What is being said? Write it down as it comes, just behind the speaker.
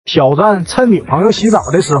挑战趁女朋友洗澡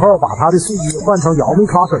的时候，把她的睡衣换成姚明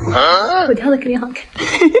卡水。我挑的肯定好看。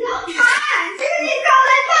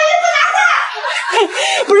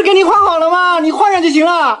不是给你换好了吗？你换上就行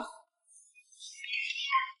了。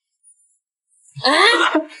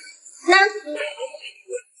那，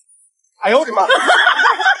哎呦我的妈！倩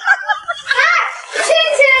倩，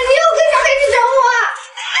你又跟小黑去整我！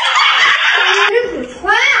穿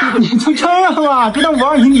呀！你就穿上吧，就当我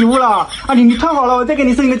让你礼物了。啊，你穿好了，我再给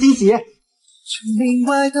你送一个惊喜。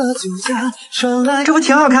这不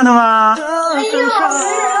挺好看的吗？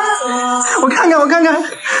我看看，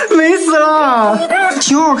美死了，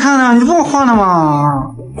挺好看的，你不帮我换了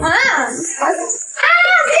吗？别拍！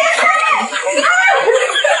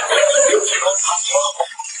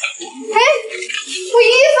哎，我衣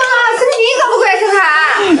服了，是你可不可以看？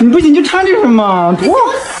你不行就穿这个嘛，多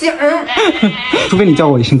行。除非你叫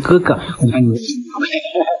我一声哥哥，我就把你。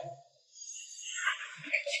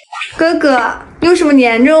哥哥，你为什么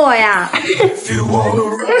黏着我呀？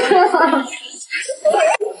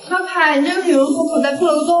他拍，你这个羽绒服口袋破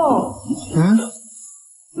了个洞。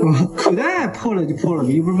口袋破了就破了，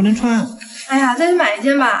又不是不能穿。哎呀，再去买一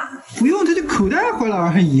件吧。不用，它就口袋坏了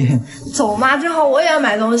而已。走嘛，正好我也要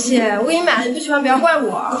买东西，我给你买了，你不喜欢不要怪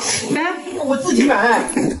我。哎，我自己买。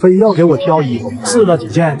非要给我挑衣服，试了几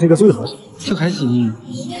件，这个最合适。就还行，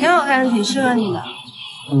挺好看的，挺适合你的。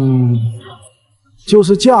就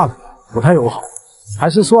是价格不太友好，还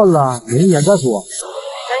是算了，明年再说。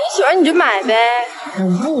那你喜欢你就买呗。哎，我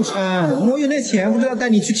不穿，我有那钱，不知道带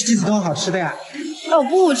你去吃几次顿好吃的呀。那我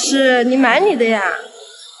不吃，你买你的呀。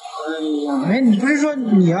哎，你不是说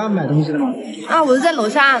你要买东西的吗？啊，我就在楼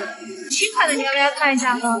下呢。新款的你要不要看一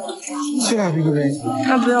下呢？去哪对不对？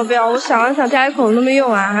啊，不要不要，我想了想，家里口都没用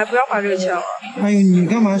完，还不要花这个钱了。哎呦，你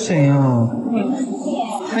干嘛省呀？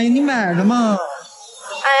哎呀，你买了嘛？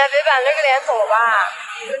哎呀，别板着个脸走吧。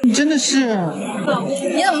你真的是？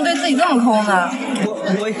你怎么对自己这么抠呢？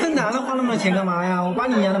我一个男的花那么多钱干嘛呀？我把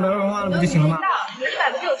你养的白白花了不就行了吗？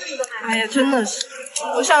哎呀，真的是，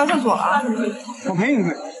我上个厕所了。我陪你去。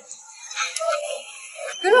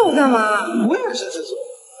跟着我干嘛？我也上厕所。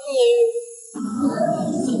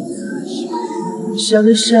想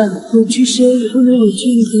了想，过去谁也不能委屈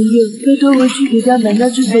女朋友，偷偷委屈给她买那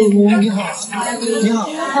只手环。你好，你好，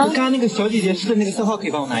我刚刚那个小姐姐试的那个色号可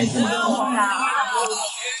以帮我拿一次吗？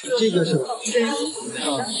这个是吧？对。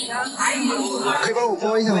可以帮我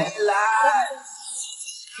包一下吗？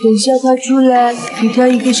等下她出来，给她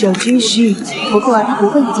一个小惊喜。不过她不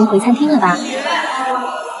会已经回餐厅了吧？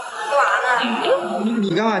你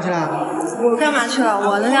干嘛去了？我干嘛去了？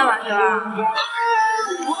我能干嘛去了？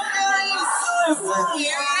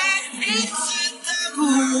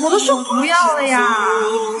我都说不要了呀！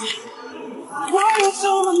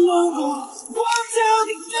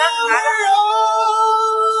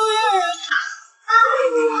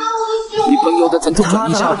女朋友的疼痛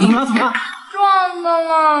一下怎么了？撞到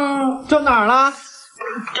了！撞哪儿了？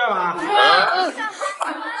这儿吧。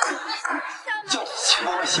叫你亲我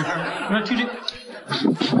媳妇儿，我说出去。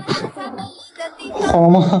好了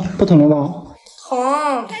吗？不疼了吧？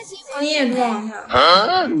疼，你也撞一下。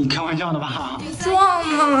你开玩笑的吧？撞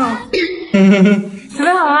嘛！准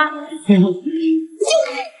备好了？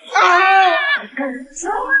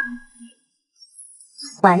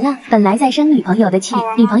完了，本来在生女朋友的气，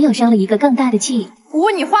女朋友生了一个更大的气。我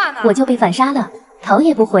问你话呢。我就被反杀了，头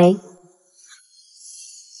也不回。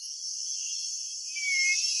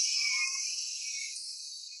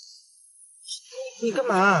你干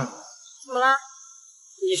嘛？怎么了？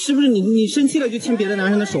你是不是你生气了就牵别的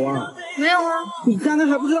男生的手啊？没有啊。你刚才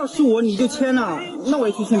还不知道是我你就牵了，那我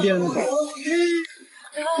也去牵别人的手。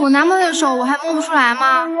我男朋友的手我还摸不出来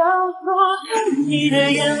吗？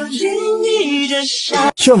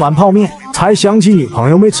炫完泡面，才想起女朋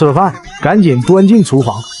友没吃饭，赶紧端进厨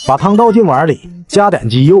房，把汤倒进碗里，加点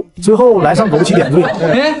鸡肉，最后来上枸杞点缀。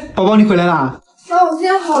哎，宝宝你回来啦？啊，我今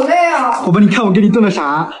天好累啊。宝宝，你看我给你炖了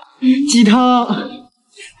啥？鸡汤。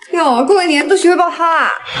哟，过了年都学会煲汤啊？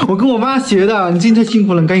我跟我妈学的，你今天太辛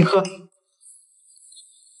苦了，你赶紧喝。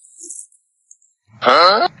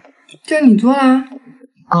这是你做的？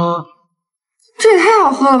啊，这也太好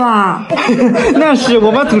喝了吧！那是我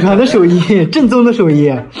妈祖传的手艺，正宗的手艺，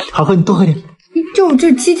好喝，你多喝点。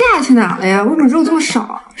这鸡架去哪了呀？为什么肉这么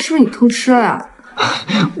少？是不是你偷吃了呀？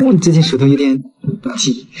我最近手头有点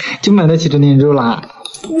紧，就买得起这点肉啦。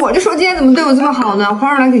我这手今天怎么对我这么好呢？皇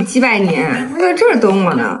上来给鸡拜年，还在这儿等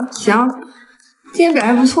我呢。行，今天表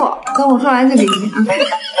现不错，等我说完就给你啊。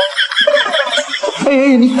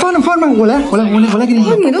哎，你放着，我来给你。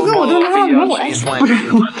你都跟我炖汤了，怎么我来？不是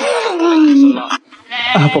我。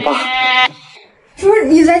啊，宝宝。不是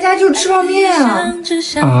你在家就吃泡面啊？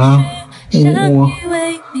啊，你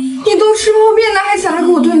都吃泡面了，还想着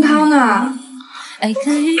给我炖汤呢？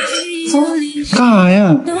走，干啥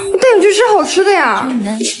呀？我带你去吃好吃的呀。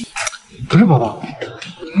不是宝宝，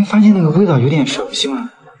你没发现那个味道有点熟悉吗？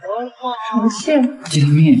熟悉。鸡汤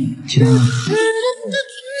面，鸡汤面。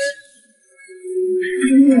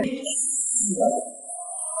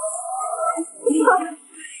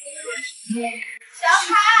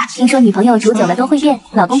听说女朋友煮久了都会变，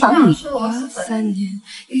老公保你。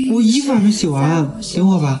我衣服还没洗完，等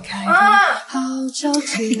会儿吧。小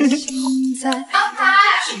凯，你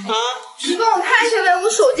帮我看一下呗，我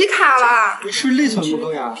手机卡了。你是不是内存不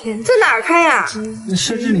够呀？在哪儿看呀？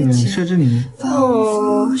设置里面，设置里面。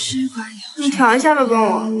哦，你调一下吧，帮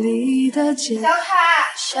我。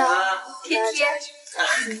小凯，贴贴。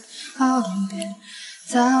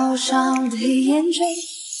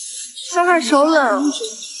小凯手冷。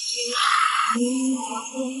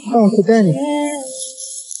帮我去带你。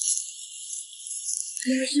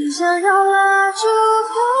小凯听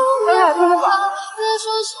得饱。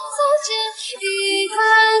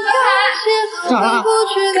干啥？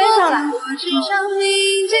跟上来。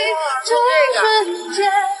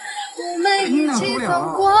那不了。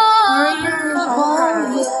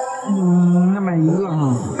那买一个哈。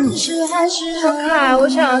小凯，我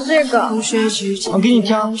想要这个。我给你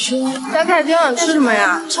挑。小凯，今晚吃什么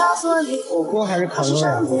呀？火锅还是烤肉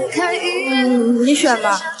呀？你选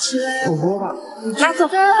吧。火锅吧。拿走。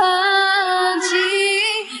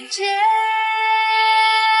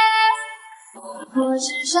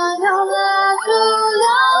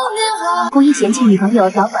故意嫌弃女朋友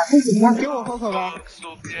早管会怎样？给我喝口吧。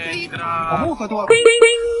我不喝多了。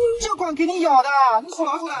这管给你咬的，你属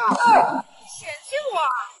老鼠的。嫌弃我？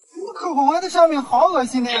你口红还在上面，好恶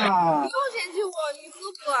心的呀！你又嫌弃我，你喝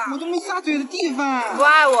不喝？我都没下嘴的地方。不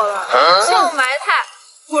爱我了，向我埋汰。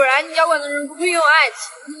果然，你要管的人不配拥有爱情。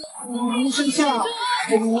你生气了？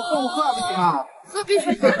我喝还不行啊？喝必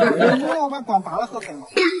须喝。你让我把管拔了喝可以吗？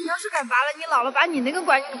你要是敢拔了，你姥姥把你那个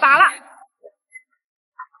管给拔了。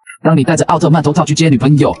当你戴着奥特曼头套去接女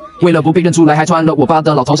朋友，为了不被认出来，还穿了我爸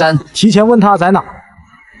的老头衫。提前问他在哪，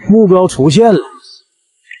目标出现了。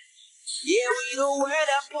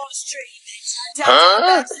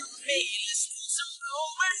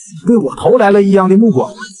对我投来了异样的目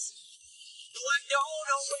光，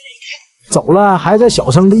走了还在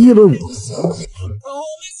小声的议论我，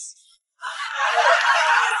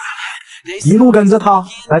一路跟着他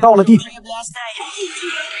来到了地铁。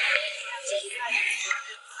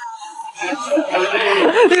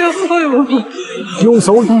用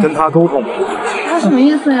手语跟他沟通。他什么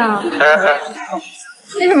意思呀？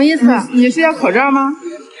这什么意思？你是要口罩吗？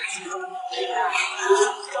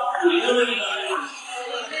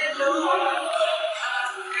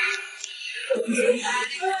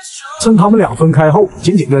趁他们俩分开后，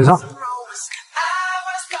紧紧跟上。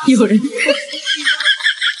有人。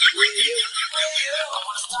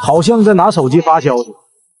好像在拿手机发消息。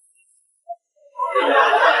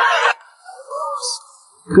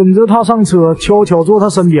跟着他上车，悄悄坐他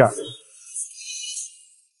身边。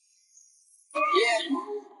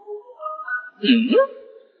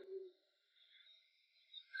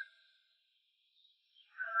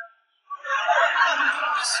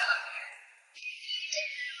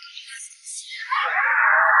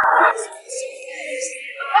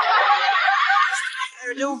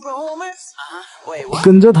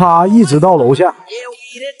跟着他一直到楼下。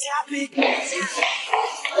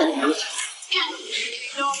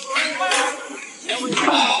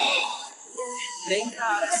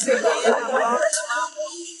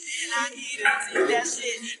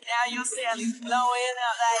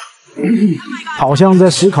好像在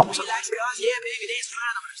思考什么。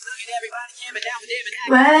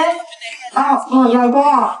喂，老公，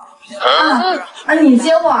你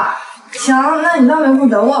接我？行，那你到门口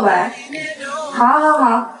等我呗。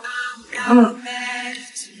好。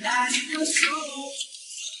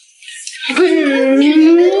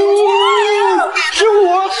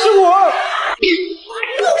是我。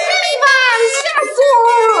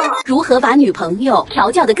如何把女朋友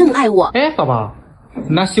调教的更爱我？哎，宝宝，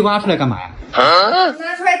你拿西瓜出来干嘛呀？拿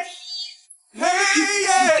出来踢。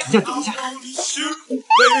等一下。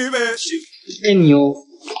哎牛。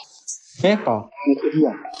哎宝，你拖地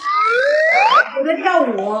啊？我在跳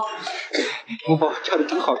舞。我宝跳的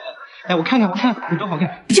真好看。哎，我看你多好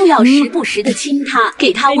看。就要时不时的亲他，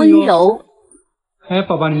给他温柔。哎，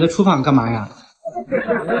宝宝，你在厨房干嘛呀？我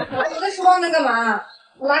在厨房能干嘛？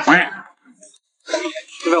我拉屎。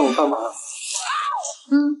这边我帮忙。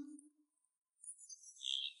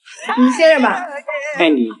你歇着吧。爱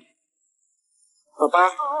你。宝宝。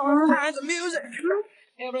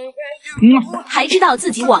还知道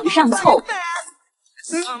自己往上凑，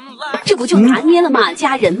这不就拿捏了吗？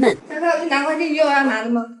家人们。难道去拿快递又要拿的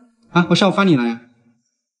吗？啊，我上午发你了呀。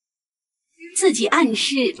自己暗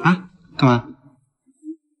示啊？干嘛？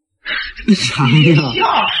啥呀？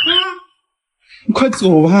你快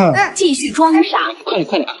走吧！继续装傻。快点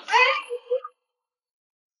快点！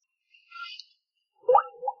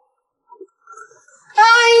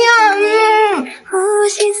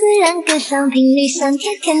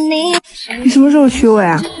你什么时候娶我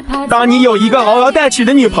呀？当你有一个嗷嗷待娶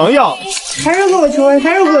的女朋友，啥时候跟我求婚？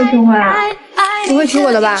啥时候跟我求婚啊？你会娶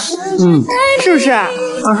我的吧？嗯，是不是？啊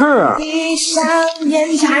是。你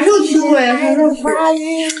啥时候娶我呀？啥时候娶？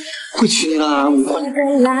会娶你了，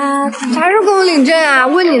啥时候跟我领证啊？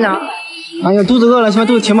问你呢。哎呀，肚子饿了，先把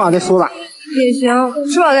肚子填饱再说吧。也行，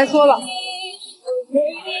吃饱再说吧。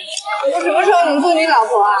我什么时候能做你老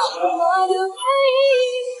婆啊？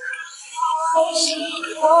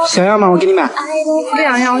想要吗？我给你买。不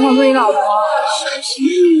想要，我想做你老婆。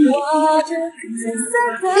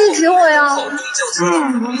你娶我呀？还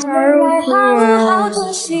是娶我呀？想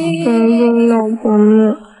做你老婆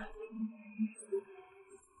呢？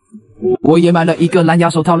我也买了一个蓝牙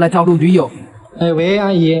手套来套路女友。哎喂，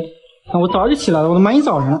阿姨，我早就起来了，我都瞒你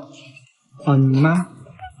早上了。哦，你妈？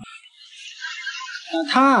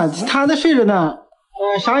他在睡着呢，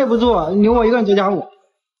啥也不做，留我一个人做家务。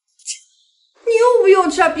你又不幼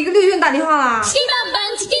稚啊！比个六卷打电话啦！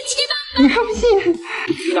你还不信？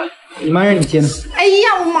你妈让你接呢。哎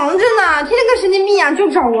呀，我忙着呢，天天跟神经病一样就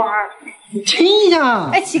找玩。你亲一下。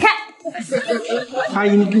哎，起开！阿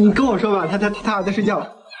姨，你跟我说吧，他在睡觉。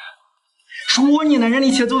说你呢，让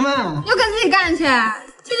你起来做饭。又跟自己干去，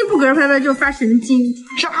天天不嗝拍拍就发神经。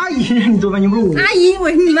是阿姨让你做饭，你不是我。阿姨，我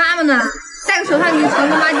是你妈妈呢。戴个手套，你藏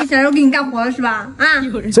个垃圾绳，我给你干活了是吧？啊！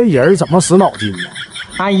这人怎么死脑筋呢？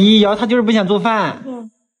阿姨，瑶她就是不想做饭。但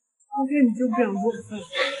是你就不想做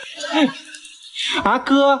饭。啊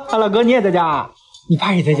哥，老哥你也在家？你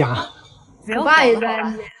爸也在家？我爸也在。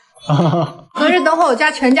可是等会我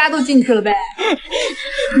家全家都进去了呗。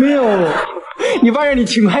没有，你爸让你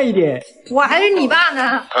勤快一点。我还是你爸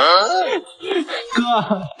呢。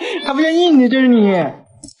哥，他不相信你，这是你。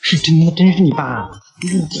是真的，真是你爸。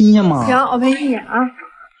你听一下嘛。行，我陪你啊。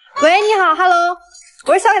喂，你好 ，Hello，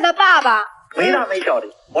 我是小凯的爸爸。没大没小的，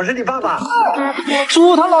我是你爸爸。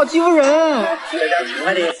猪他老欺负人。在家勤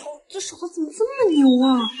快点。这手怎么这么牛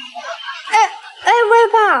啊？喂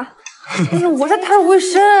爸，我在打扫卫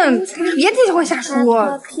生，你别听这话瞎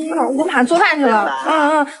说。我马上做饭去了。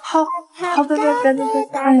好，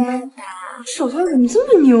拜。手套怎么这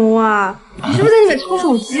么牛啊？你是不是在里面抄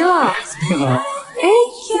手机了？哎，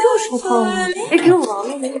你这个手套，哎，给我玩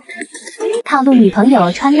了没？套路女朋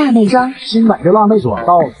友穿辣妹装，新买的辣妹装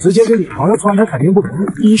到，直接给女朋友穿，她肯定不同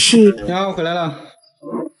意。于是，你好，我回来了。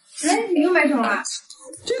哎，你又买什么了？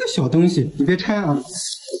这个小东西，你别拆啊！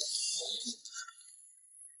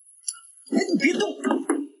哎，你别动！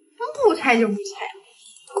不拆就不拆。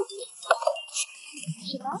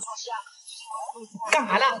干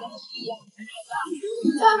啥呢？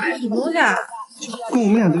爸买什么东西啊？跟我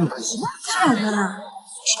们俩都有关系。这穿的？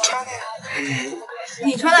穿的呀。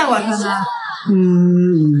你穿的，我穿的。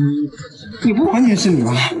你不完全是你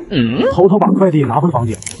吧？偷偷把快递拿回房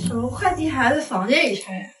间。什么快递还在房间里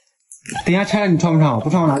拆呀？等一下拆了你穿不上，不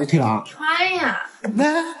穿我拿去退了啊。穿呀。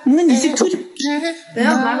那你先出去。等一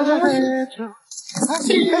下我拿个东西。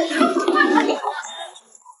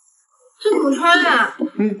这怎么穿呀？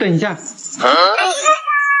你等一下。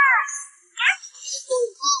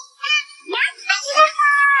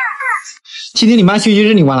今天你妈休息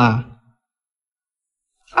日你忘了？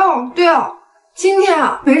哦，对哦，今天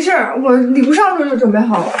啊，没事儿，我礼物上周就准备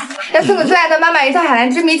好了，要送给最爱的妈妈一套海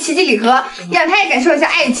蓝之谜奇迹礼盒，让她也感受一下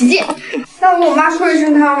爱的奇迹。那我跟我妈说一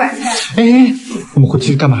声，她要晚餐。哎，我们回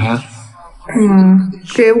去干嘛呀？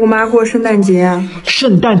给我妈过圣诞节啊。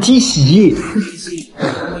圣诞惊喜。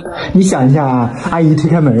你想一下啊，阿姨推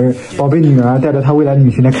开门，宝贝女儿带着她未来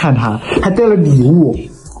女婿来看她，还带了礼物。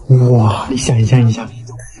哇，你想一下，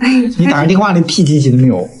你打个电话连屁惊喜都没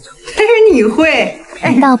有。但是你会。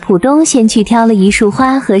到浦东先去挑了一束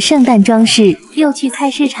花和圣诞装饰，又去菜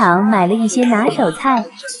市场买了一些拿手菜，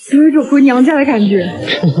有一种回娘家的感觉。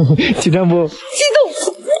紧张不？激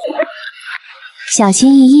动。小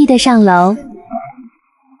心翼翼的上楼。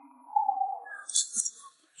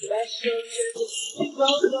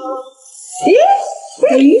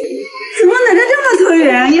怎么哪吒这么投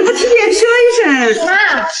缘？也不提前说一声。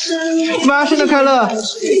妈，生日快乐！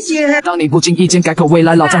谢谢。当你不经意间改口，未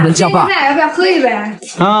来老丈人叫爸。你俩要不要喝一杯？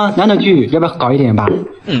啊，难得聚，要不要搞一点吧？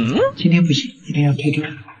今天不行，今天要陪着。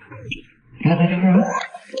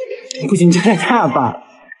不行，就在这吧。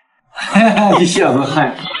你小子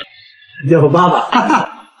嗨，叫我爸爸。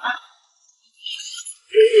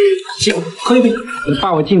行，喝一杯，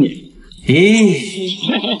爸我敬你。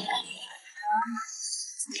咦，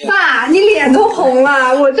爸，你脸都红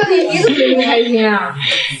了，我叫你鼻子比你开心啊！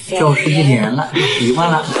叫我10几年了，习惯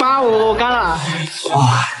了。爸我干了。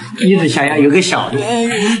哇，一直想要有个小的，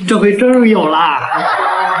这回终于有了。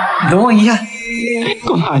等我一下。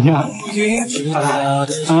干嘛呀？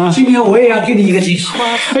今天我也要给你一个惊喜。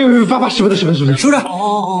哎呦，爸舍不得，收着。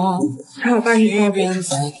还有爸你那边。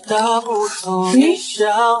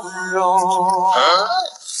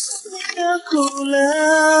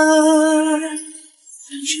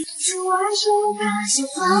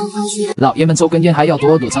老爷们抽根烟还要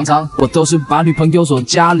躲躲藏藏，我都是把女朋友锁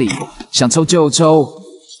家里，想抽就抽。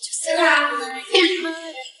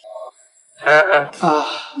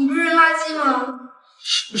你不是扔垃圾吗？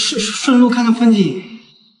顺路看看风景。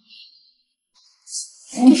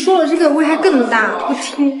你说了这个危害更大，不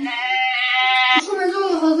听。出门做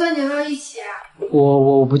个核酸，你要不要一起啊？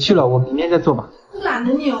我不去了，我明天再做吧。我懒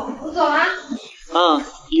得扭，我走啦。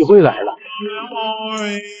机会来了。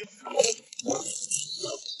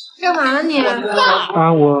干嘛呢你？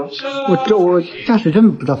我驾驶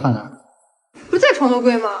证不知道放哪儿。不是在床头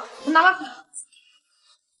柜吗？我拿吧。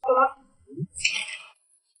走了。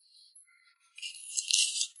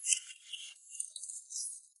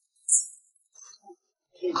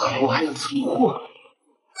我还有存货。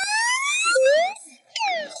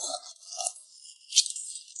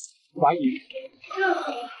怀疑。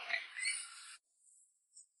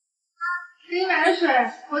给你买的水，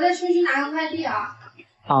我再出去拿个快递啊。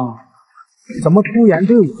怎么突然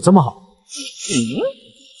对我这么好？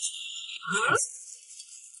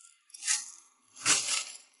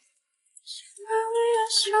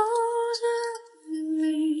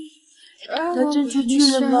他真出去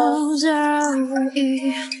了吗？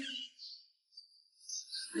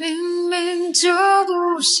明明就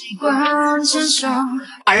不习惯牵手。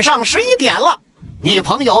晚上11点了，女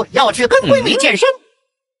朋友要去跟闺蜜健身。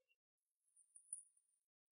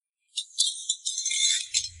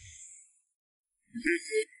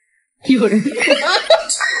有人。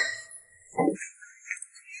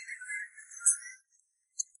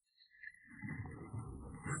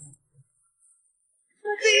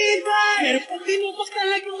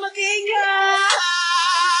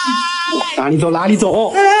哪里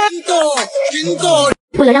走？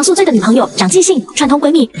为了让宿醉的女朋友长记性，串通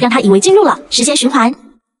闺蜜，让她以为进入了时间循环。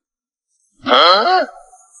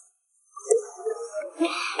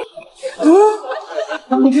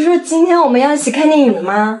你不是说今天我们要一起看电影的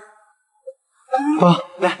吗？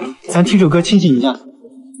来，咱听首歌清醒一下。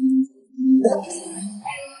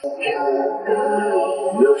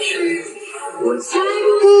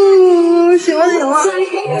行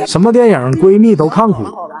了。什么电影闺蜜都看哭。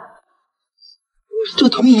这个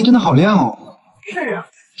投影仪真的好亮哦。是啊。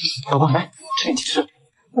宝宝，来吃点鸡翅。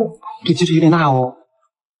这鸡翅有点辣哦。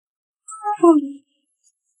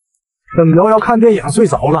等瑶瑶看电影睡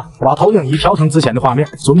着了，把投影仪调成之前的画面，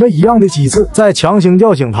准备一样的几次，再强行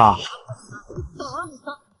叫醒她。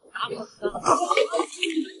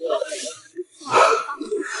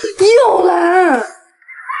又来！今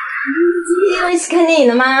天要一起看电影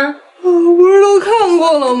的吗？不是都看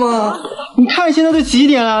过了吗？你看现在都几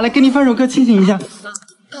点了？来，给你放首歌清醒一下。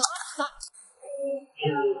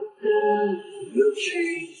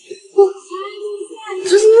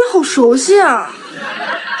这音乐好熟悉啊！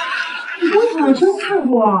你刚才好像真看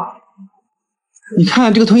过。你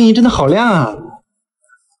看这个投影仪真的好亮啊！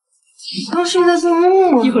当时在做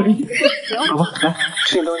梦吗？有人。宝宝，来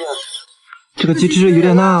吃点东西。这个鸡翅有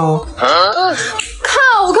点辣哦。看，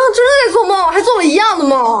我刚刚真的在做梦，还做了一样的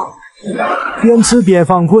梦。边吃边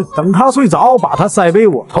犯困，等她睡着，把她塞被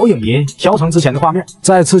窝，投影仪调成之前的画面，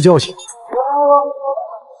再次叫醒。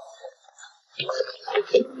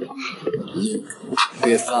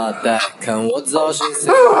别发呆，看我造型。你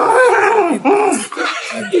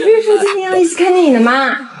不是说今天要一起看电影的吗？我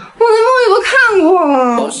的梦里都看过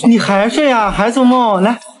了。你还睡啊？还做梦？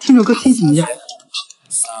来，听首歌清醒一下。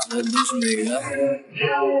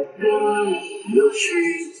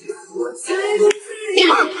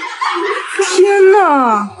天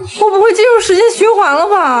哪，我不会进入时间循环了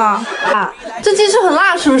吧？这鸡翅很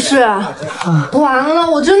辣是不是？完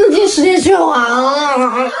了，我真的进时间循环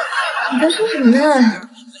了。你在说什么呢？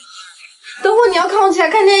等会你要看我起来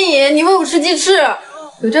看电影，你喂我吃鸡翅，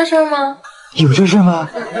有这事儿吗？有这事吗？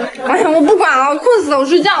哎呀，我不管了，困死了，我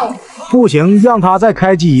睡觉。不行，让她再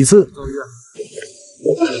开机一次。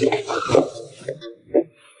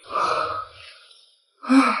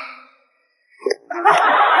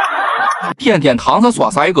天天躺着说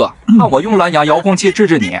帅哥，看我用蓝牙遥控器治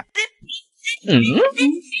治你。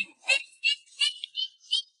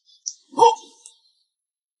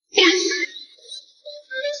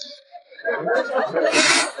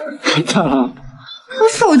咋了？我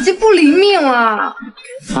手机不灵敏了，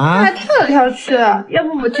啊？还跳来跳去，要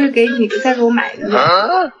不我这个给你，再给我买一个。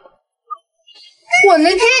我能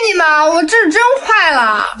骗你吗？我这真坏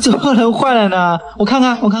了。怎么能坏了呢？我看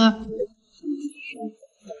看。你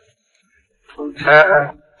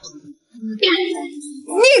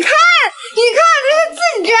看，这是自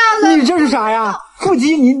己这样的。你这是啥呀？腹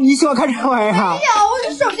肌，你喜欢看这玩意儿啊？哎呀，我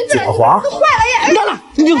这手机本来就坏了呀！干了，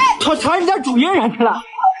你就传人家主页上去了。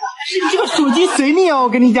这个手机随你哦，我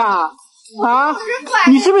跟你讲啊，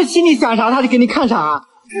你是不是心里想啥他就给你看啥？我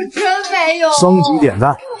真没有。升级点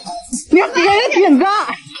赞，你要给人点赞？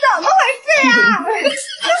怎么回事啊？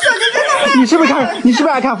这手机真的坏了。你是不是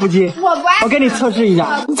爱看腹肌？我不爱。我给你测试一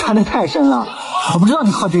下，你藏得太深了。我不知道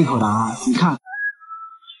你好这口的啊，你看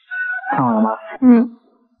好了吗？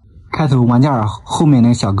开头玩家后面那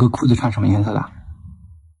个小哥裤子穿什么颜色的？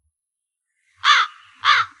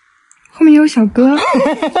后面有小哥。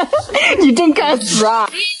你真该死啊！